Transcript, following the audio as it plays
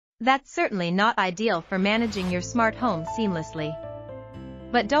That's certainly not ideal for managing your smart home seamlessly.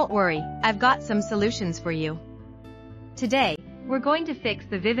 But don't worry, I've got some solutions for you. Today, we're going to fix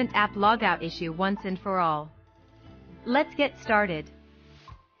the Vivint app logout issue once and for all. Let's get started.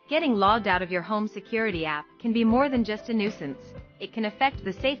 Getting logged out of your home security app can be more than just a nuisance. It can affect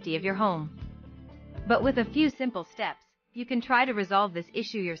the safety of your home. But with a few simple steps, you can try to resolve this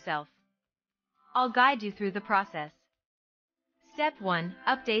issue yourself. I'll guide you through the process. Step 1.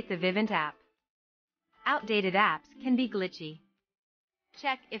 Update the Vivint app. Outdated apps can be glitchy.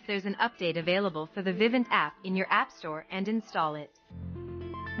 Check if there's an update available for the Vivint app in your App Store and install it.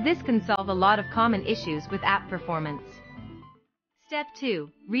 This can solve a lot of common issues with app performance. Step 2.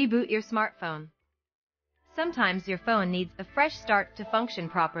 Reboot your smartphone. Sometimes your phone needs a fresh start to function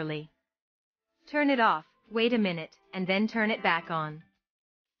properly. Turn it off, wait a minute, and then turn it back on.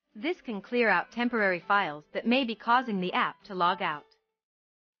 This can clear out temporary files that may be causing the app to log out.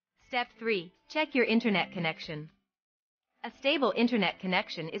 Step 3. Check your internet connection. A stable internet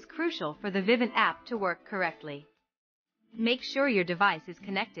connection is crucial for the Vivint app to work correctly. Make sure your device is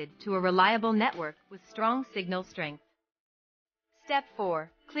connected to a reliable network with strong signal strength. Step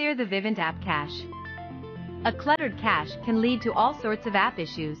 4. Clear the Vivint app cache. A cluttered cache can lead to all sorts of app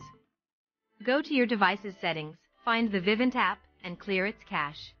issues. Go to your device's settings, find the Vivint app, and clear its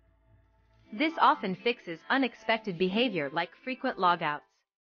cache. This often fixes unexpected behavior like frequent logouts.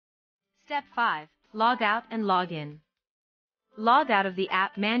 Step 5. Log out and log in. Log out of the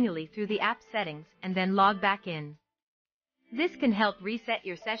app manually through the app settings and then log back in. This can help reset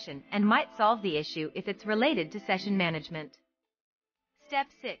your session and might solve the issue if it's related to session management. Step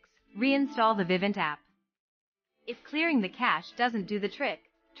 6. Reinstall the Vivint app. If clearing the cache doesn't do the trick,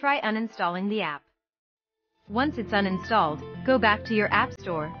 try uninstalling the app. Once it's uninstalled, go back to your App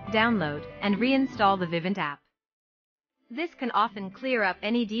Store, download, and reinstall the Vivint app. This can often clear up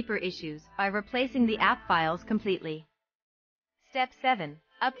any deeper issues by replacing the app files completely. Step 7.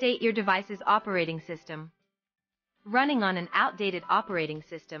 Update your device's operating system. Running on an outdated operating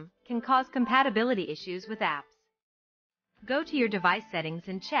system can cause compatibility issues with apps. Go to your device settings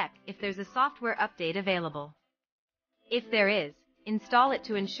and check if there's a software update available. If there is, install it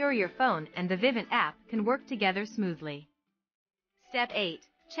to ensure your phone and the Vivint app can work together smoothly. Step 8.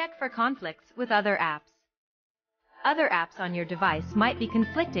 Check for conflicts with other apps. Other apps on your device might be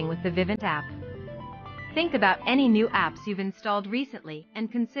conflicting with the Vivint app. Think about any new apps you've installed recently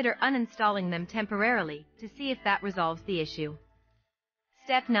and consider uninstalling them temporarily to see if that resolves the issue.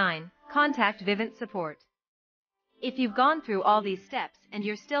 Step 9. Contact Vivint support. If you've gone through all these steps and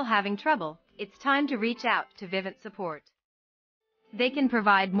you're still having trouble, it's time to reach out to Vivint support. They can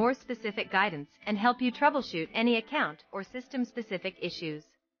provide more specific guidance and help you troubleshoot any account or system-specific issues.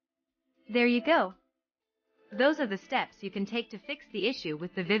 There you go. Those are the steps you can take to fix the issue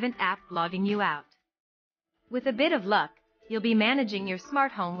with the Vivint app logging you out. With a bit of luck, you'll be managing your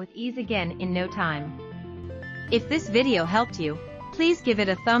smart home with ease again in no time. If this video helped you, please give it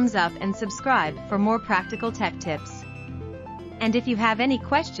a thumbs up and subscribe for more practical tech tips. And if you have any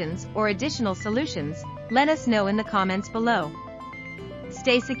questions or additional solutions, let us know in the comments below.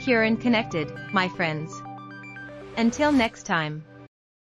 Stay secure and connected, my friends. Until next time.